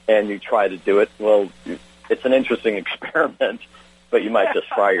 and you try to do it, well, it's an interesting experiment, but you might just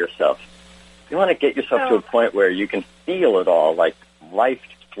fry yourself. You want to get yourself to a point where you can feel it all, like life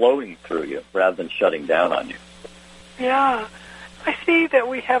flowing through you rather than shutting down on you. Yeah. I see that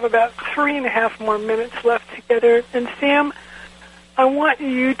we have about 3.5 more minutes left together. And Sam, I want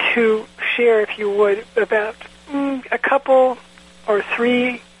you to share, if you would, about a couple or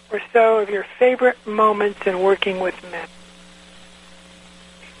 3 or so of your favorite moments in working with men.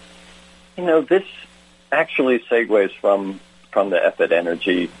 You know, this actually segues from the EPID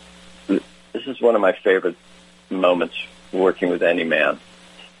energy. This is one of my favorite moments working with any man.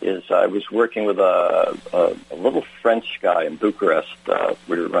 I was working with a little French guy in Bucharest.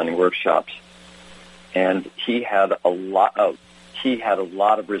 We were running workshops, and he had a lot of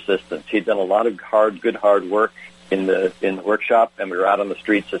resistance. He'd done a lot of good hard work in the workshop, and we were out on the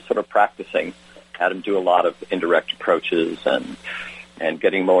streets just sort of practicing. Had him do a lot of indirect approaches and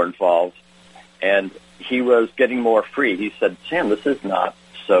getting more involved. And he was getting more free. He said, "Sam, this is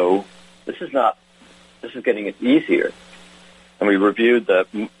getting easier." And we reviewed that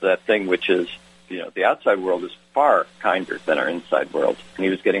thing, which is, the outside world is far kinder than our inside world. And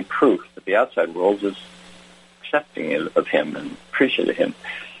he was getting proof that the outside world is accepting of him and appreciative of him.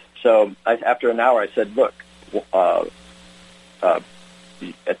 So after an hour, I said, "Look,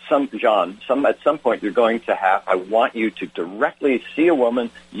 at some point you're going to have, I want you to directly see a woman,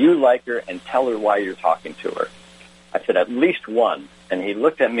 you like her, and tell her why you're talking to her." I said, "At least one." And he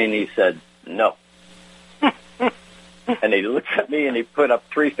looked at me and he said, "No." And he looked at me and he put up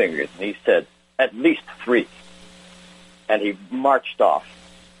 3 fingers and he said, "At least 3." And he marched off.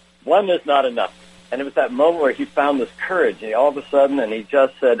 1 is not enough. And it was that moment where he found this courage, and all of a sudden, and he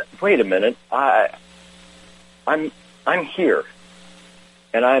just said, "Wait a minute, I'm here,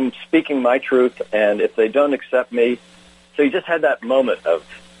 and I'm speaking my truth, and if they don't accept me," so he just had that moment of,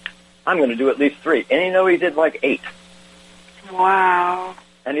 "I'm going to do at least 3," and he did like 8. Wow.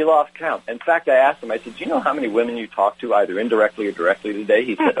 And he lost count. In fact, I asked him, I said, "Do you know how many women you talked to, either indirectly or directly today?"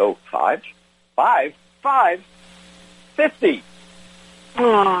 He said, "Oh, 5. 50.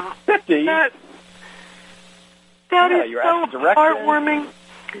 Aww. 50? That is so heartwarming.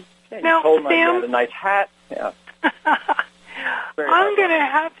 Now, told him I had a nice hat. Yeah. I'm going to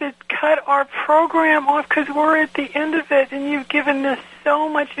have to cut our program off because we're at the end of it, and you've given us so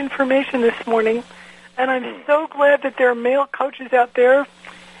much information this morning. And I'm so glad that there are male coaches out there,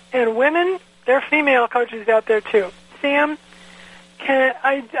 and women, there are female coaches out there too. Sam,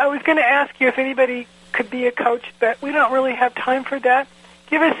 I was going to ask you if anybody could be a coach, but we don't really have time for that.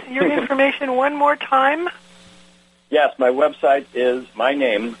 Give us your information one more time. Yes, my website is my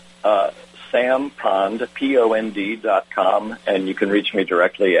name, SamPond, POND.com, and you can reach me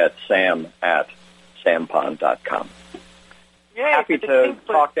directly at sam@sampond.com. Yay, happy to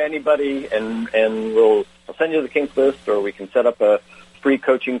talk to anybody, and I'll send you the Kinks list, or we can set up a free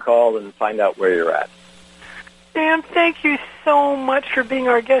coaching call and find out where you're at. Sam, thank you so much for being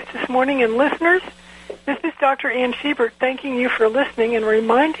our guest this morning. And listeners, this is Dr. Ann Schubert thanking you for listening and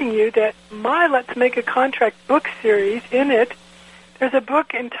reminding you that my Let's Make a Contract book series, in it, there's a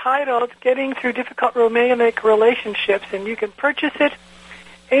book entitled Getting Through Difficult Romantic Relationships, and you can purchase it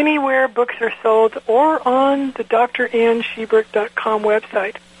anywhere books are sold or on the drannschubert.com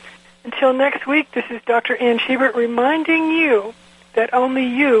website. Until next week, this is Dr. Ann Schubert reminding you that only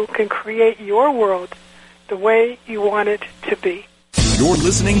you can create your world the way you want it to be. You're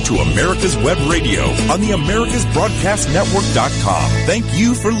listening to America's Web Radio on the AmericasBroadcastNetwork.com. Thank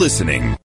you for listening.